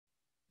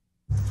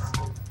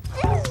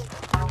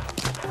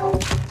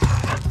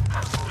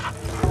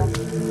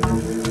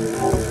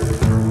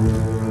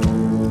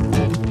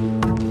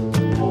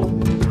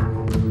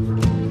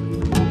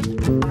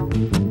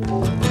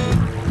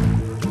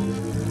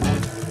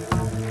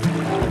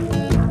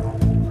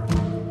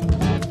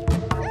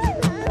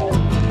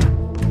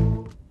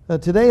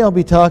Today I'll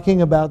be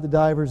talking about the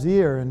diver's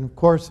ear, and of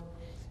course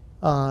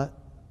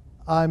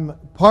I'm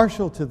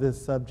partial to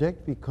this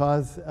subject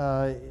because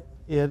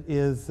it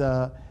is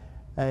a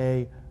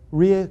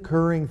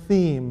reoccurring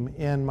theme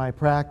in my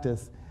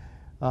practice.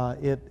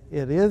 It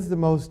is the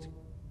most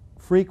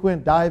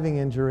frequent diving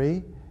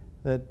injury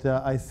that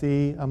I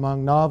see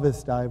among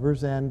novice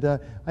divers, and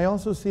I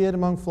also see it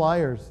among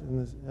flyers.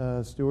 And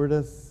the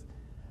stewardess,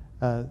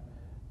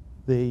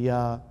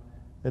 the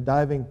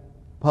diving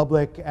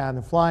public and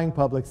the flying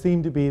public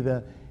seem to be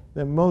the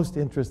most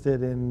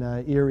interested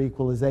in ear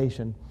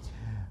equalization.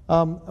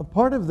 A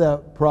part of the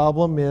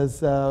problem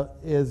is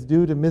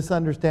due to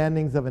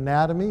misunderstandings of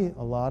anatomy.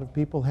 A lot of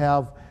people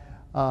have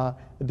a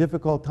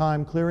difficult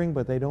time clearing,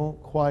 but they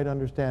don't quite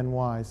understand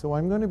why. So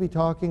I'm going to be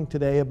talking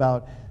today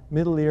about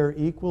middle ear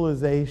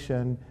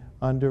equalization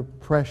under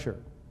pressure.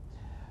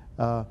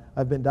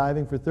 I've been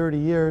diving for 30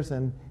 years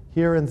and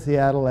here in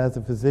Seattle as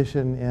a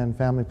physician in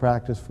family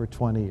practice for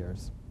 20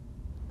 years.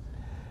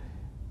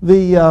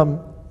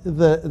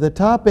 The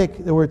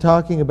topic that we're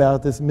talking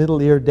about, this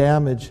middle ear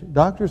damage,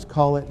 doctors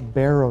call it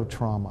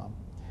barotrauma.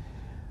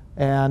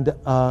 And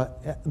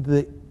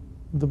the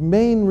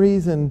main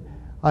reason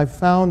I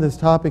found this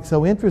topic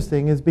so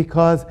interesting is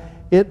because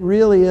it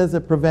really is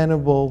a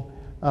preventable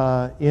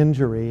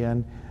injury.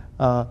 And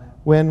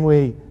when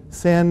we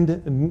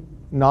send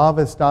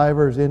novice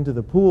divers into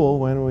the pool,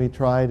 when we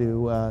try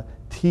to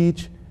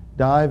teach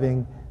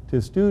diving to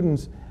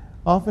students,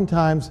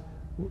 oftentimes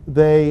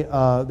they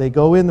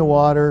go in the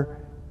water,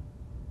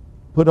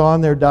 put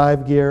on their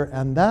dive gear,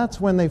 and that's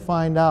when they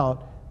find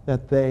out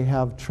that they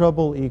have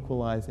trouble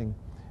equalizing.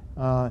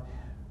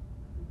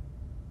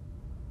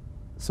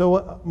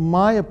 So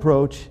my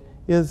approach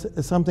is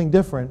something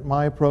different.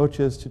 My approach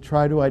is to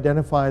try to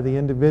identify the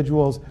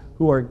individuals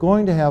who are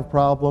going to have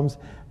problems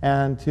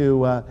and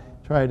to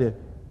try to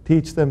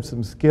teach them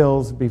some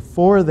skills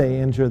before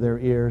they injure their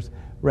ears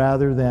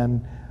rather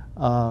than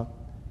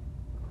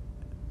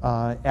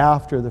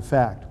after the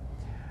fact.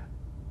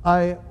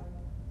 I've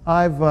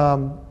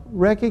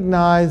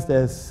recognized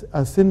as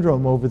a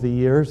syndrome over the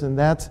years, and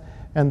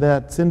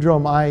that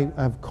syndrome I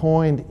have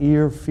coined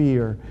ear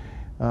fear.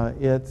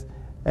 It's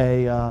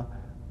a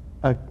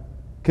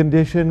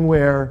condition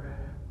where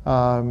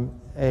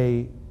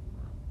a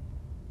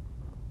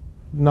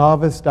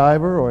novice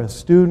diver or a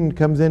student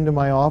comes into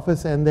my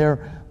office and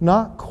they're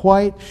not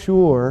quite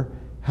sure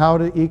how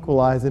to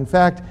equalize. In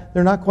fact,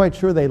 they're not quite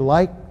sure they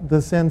like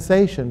the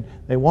sensation.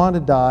 They want to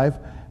dive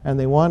and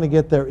they want to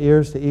get their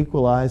ears to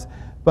equalize,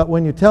 but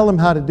when you tell them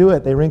how to do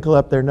it, they wrinkle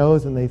up their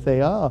nose and they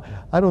say, "Oh,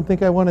 I don't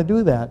think I want to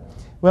do that."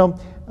 Well,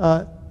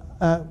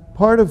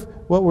 part of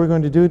what we're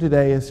going to do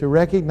today is to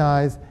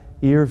recognize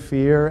ear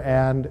fear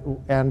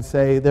and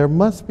say there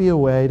must be a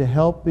way to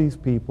help these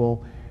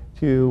people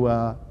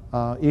to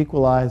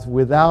equalize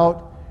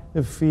without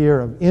the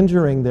fear of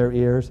injuring their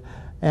ears.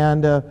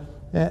 And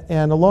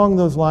along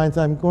those lines,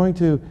 I'm going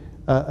to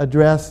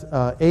address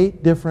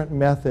 8 different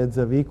methods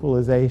of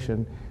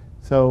equalization.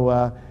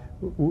 So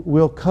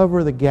we'll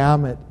cover the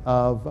gamut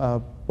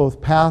of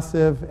both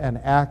passive and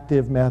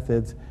active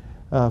methods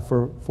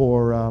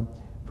for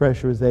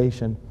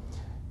pressurization.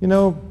 You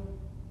know,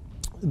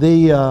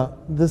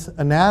 this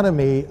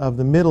anatomy of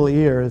the middle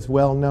ear is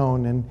well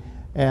known,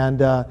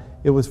 and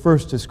it was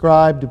first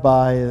described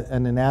by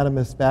an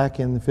anatomist back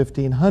in the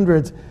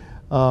 1500s.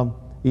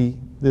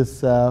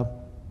 This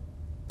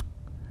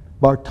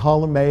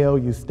Bartolomeo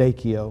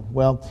Eustachio.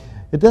 Well,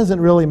 it doesn't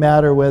really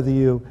matter whether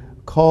you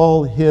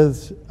call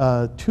his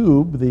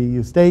tube the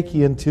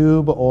Eustachian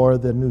tube or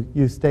the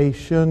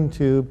Eustachian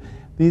tube.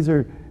 These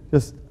are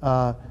just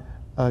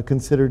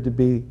considered to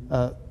be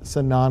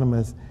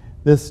synonymous.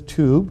 This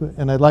tube,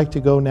 and I'd like to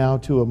go now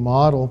to a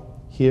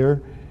model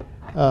here.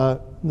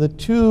 The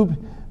tube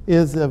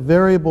is a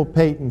variable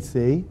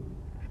patency.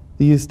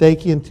 The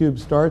Eustachian tube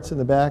starts in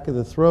the back of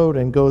the throat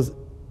and goes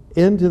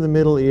into the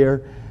middle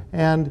ear,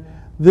 and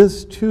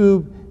this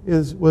tube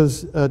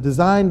was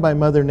designed by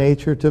Mother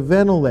Nature to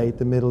ventilate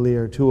the middle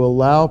ear, to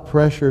allow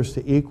pressures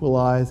to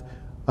equalize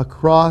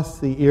across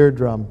the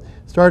eardrum.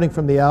 Starting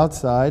from the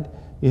outside,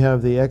 you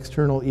have the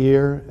external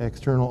ear,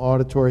 external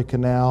auditory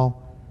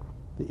canal,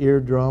 the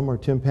eardrum or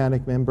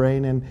tympanic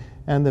membrane,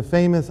 and the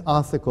famous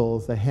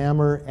ossicles, the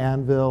hammer,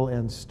 anvil,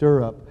 and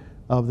stirrup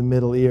of the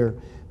middle ear.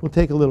 We'll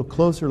take a little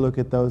closer look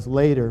at those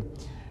later.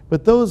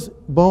 But those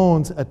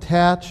bones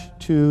attach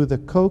to the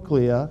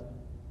cochlea,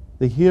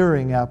 the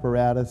hearing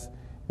apparatus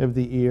of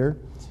the ear,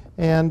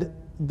 and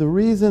the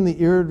reason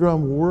the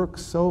eardrum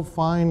works so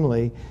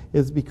finely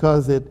is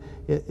because it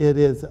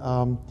is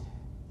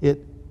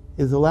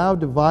allowed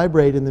to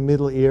vibrate in the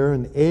middle ear,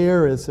 and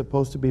air is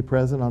supposed to be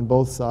present on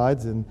both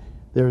sides, and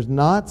there's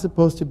not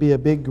supposed to be a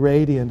big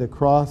gradient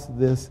across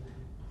this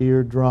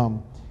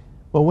eardrum.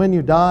 Well, when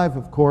you dive,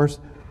 of course,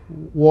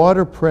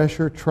 water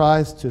pressure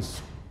tries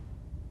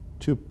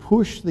to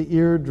push the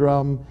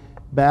eardrum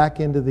back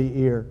into the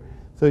ear.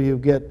 So you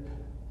get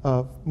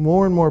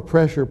more and more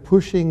pressure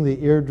pushing the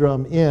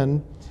eardrum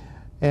in,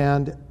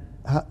 and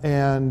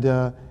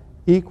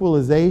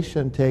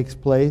equalization takes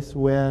place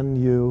when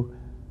you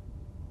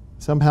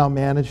somehow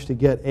manage to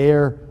get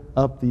air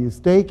up the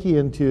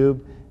Eustachian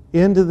tube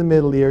into the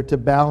middle ear to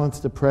balance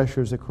the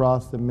pressures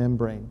across the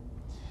membrane.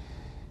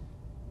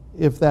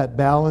 If that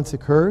balance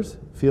occurs,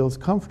 feels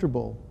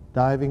comfortable,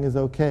 diving is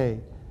okay.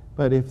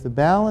 But if the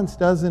balance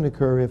doesn't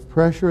occur, if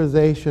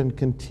pressurization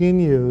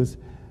continues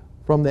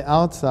from the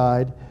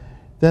outside,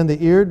 then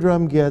the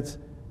eardrum gets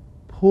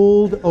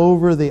pulled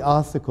over the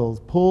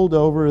ossicles, pulled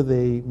over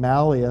the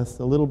malleus,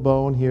 the little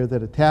bone here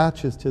that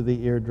attaches to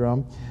the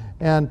eardrum,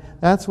 and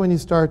that's when you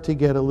start to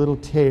get a little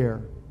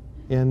tear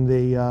in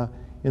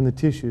the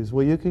tissues.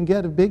 Well, you can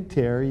get a big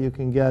tear, you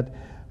can get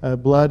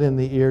blood in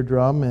the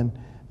eardrum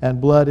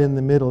and blood in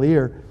the middle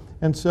ear,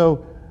 and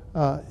so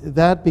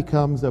that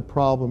becomes a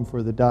problem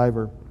for the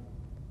diver.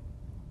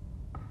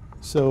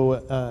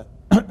 So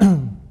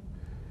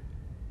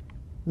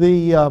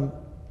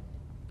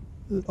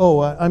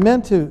I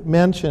meant to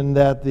mention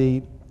that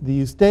the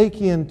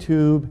Eustachian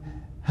tube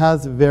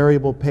has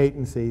variable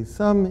patency.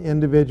 Some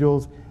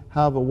individuals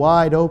have a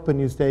wide open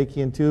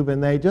Eustachian tube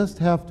and they just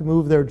have to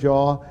move their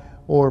jaw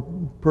or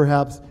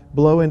perhaps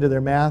blow into their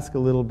mask a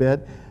little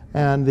bit,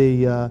 and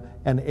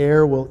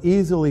air will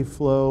easily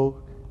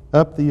flow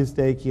up the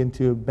Eustachian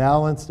tube,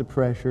 balance the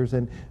pressures,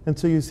 and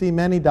so you see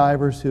many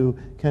divers who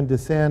can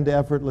descend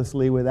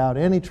effortlessly without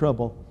any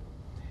trouble.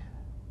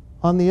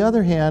 On the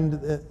other hand,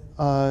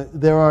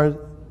 there are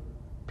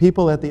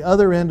people at the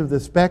other end of the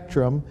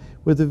spectrum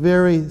with a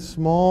very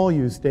small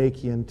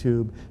Eustachian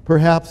tube.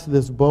 Perhaps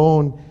this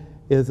bone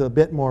is a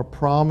bit more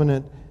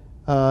prominent,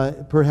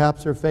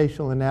 perhaps their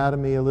facial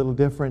anatomy a little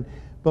different,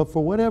 but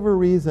for whatever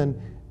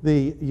reason,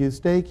 the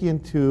Eustachian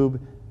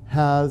tube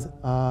has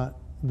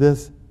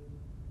this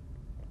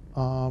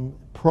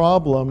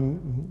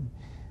problem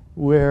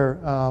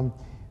where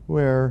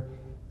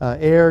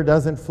air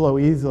doesn't flow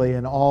easily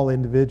in all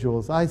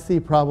individuals. I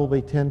see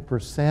probably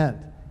 10%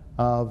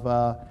 of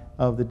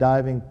the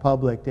diving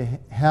public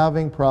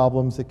having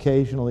problems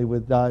occasionally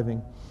with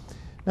diving.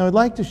 Now I'd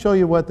like to show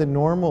you what the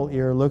normal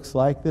ear looks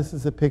like. This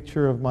is a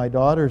picture of my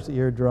daughter's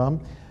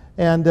eardrum,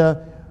 and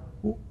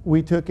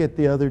we took it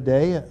the other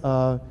day.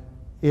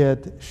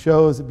 It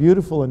shows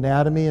beautiful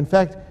anatomy. In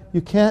fact,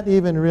 you can't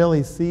even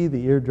really see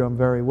the eardrum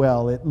very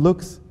well. It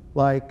looks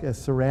like a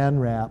saran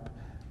wrap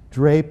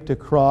draped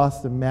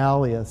across the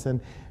malleus,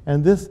 and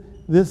this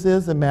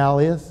is a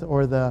malleus,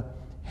 or the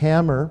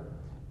hammer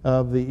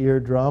of the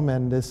eardrum,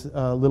 and this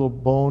little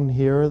bone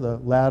here, the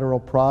lateral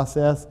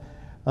process.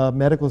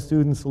 Medical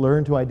students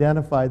learn to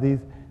identify the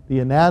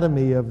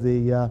anatomy of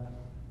the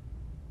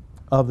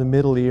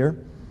middle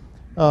ear.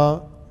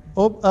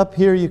 Up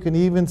here you can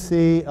even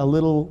see a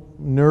little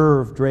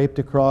nerve draped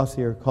across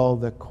here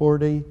called the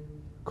chorda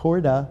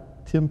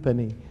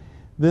tympani.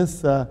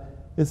 This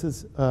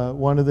is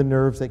one of the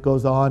nerves that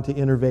goes on to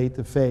innervate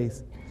the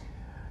face.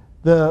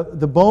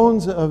 The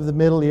bones of the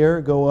middle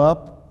ear go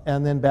up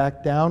and then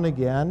back down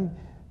again.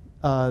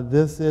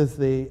 This is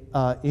the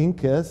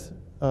incus,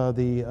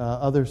 the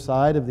other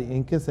side of the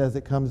incus as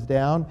it comes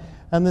down,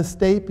 and the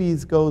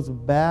stapes goes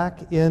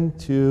back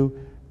into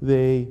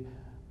the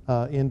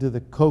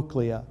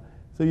cochlea.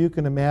 So you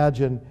can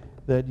imagine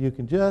that you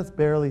can just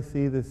barely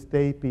see the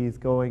stapes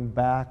going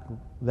back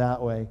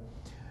that way.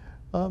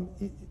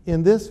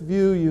 In this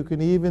view, you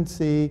can even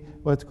see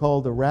what's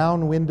called a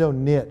round window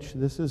niche.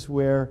 This is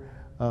where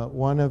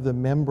one of the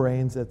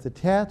membranes that's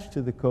attached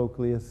to the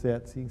cochlea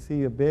sits. You can see,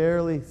 you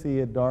barely see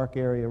a dark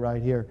area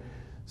right here.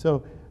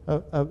 So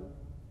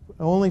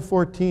only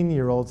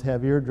 14-year-olds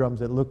have eardrums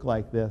that look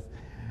like this.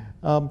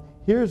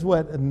 Here's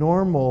what a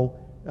normal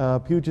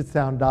Puget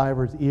Sound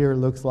diver's ear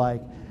looks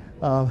like.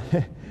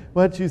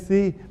 What you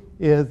see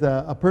is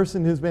a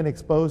person who's been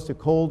exposed to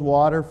cold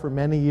water for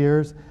many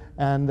years,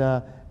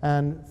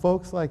 and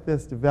folks like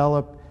this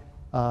develop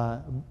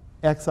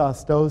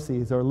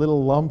exostoses, or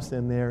little lumps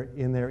in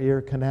their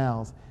ear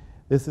canals.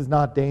 This is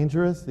not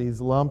dangerous.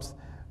 These lumps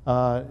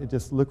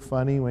just look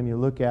funny when you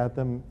look at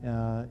them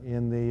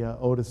in the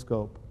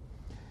otoscope.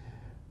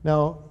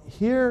 Now,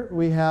 here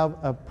we have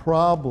a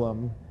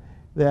problem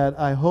that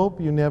I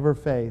hope you never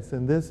face,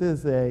 and this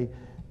is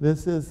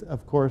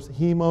of course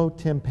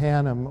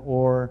hemotympanum,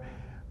 or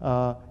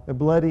a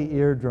bloody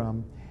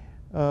eardrum.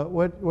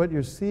 What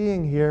you're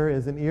seeing here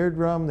is an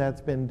eardrum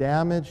that's been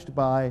damaged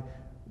by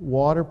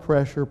water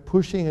pressure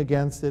pushing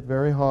against it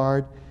very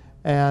hard,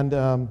 and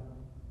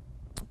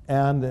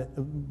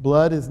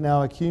blood is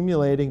now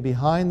accumulating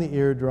behind the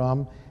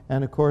eardrum,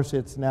 and of course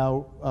it's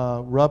now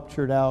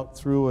ruptured out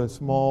through a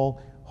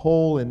small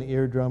hole in the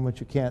eardrum, which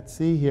you can't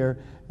see here,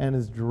 and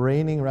is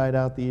draining right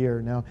out the ear.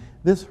 Now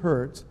this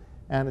hurts,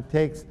 and it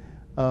takes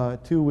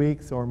 2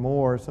 weeks or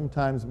more,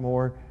 sometimes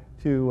more,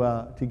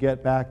 to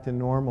get back to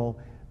normal.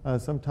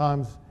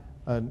 Sometimes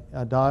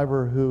a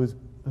diver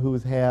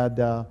who's had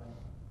a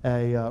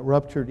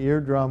ruptured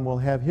eardrum will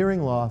have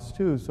hearing loss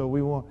too, so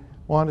we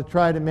want to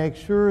try to make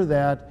sure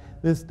that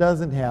this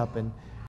doesn't happen.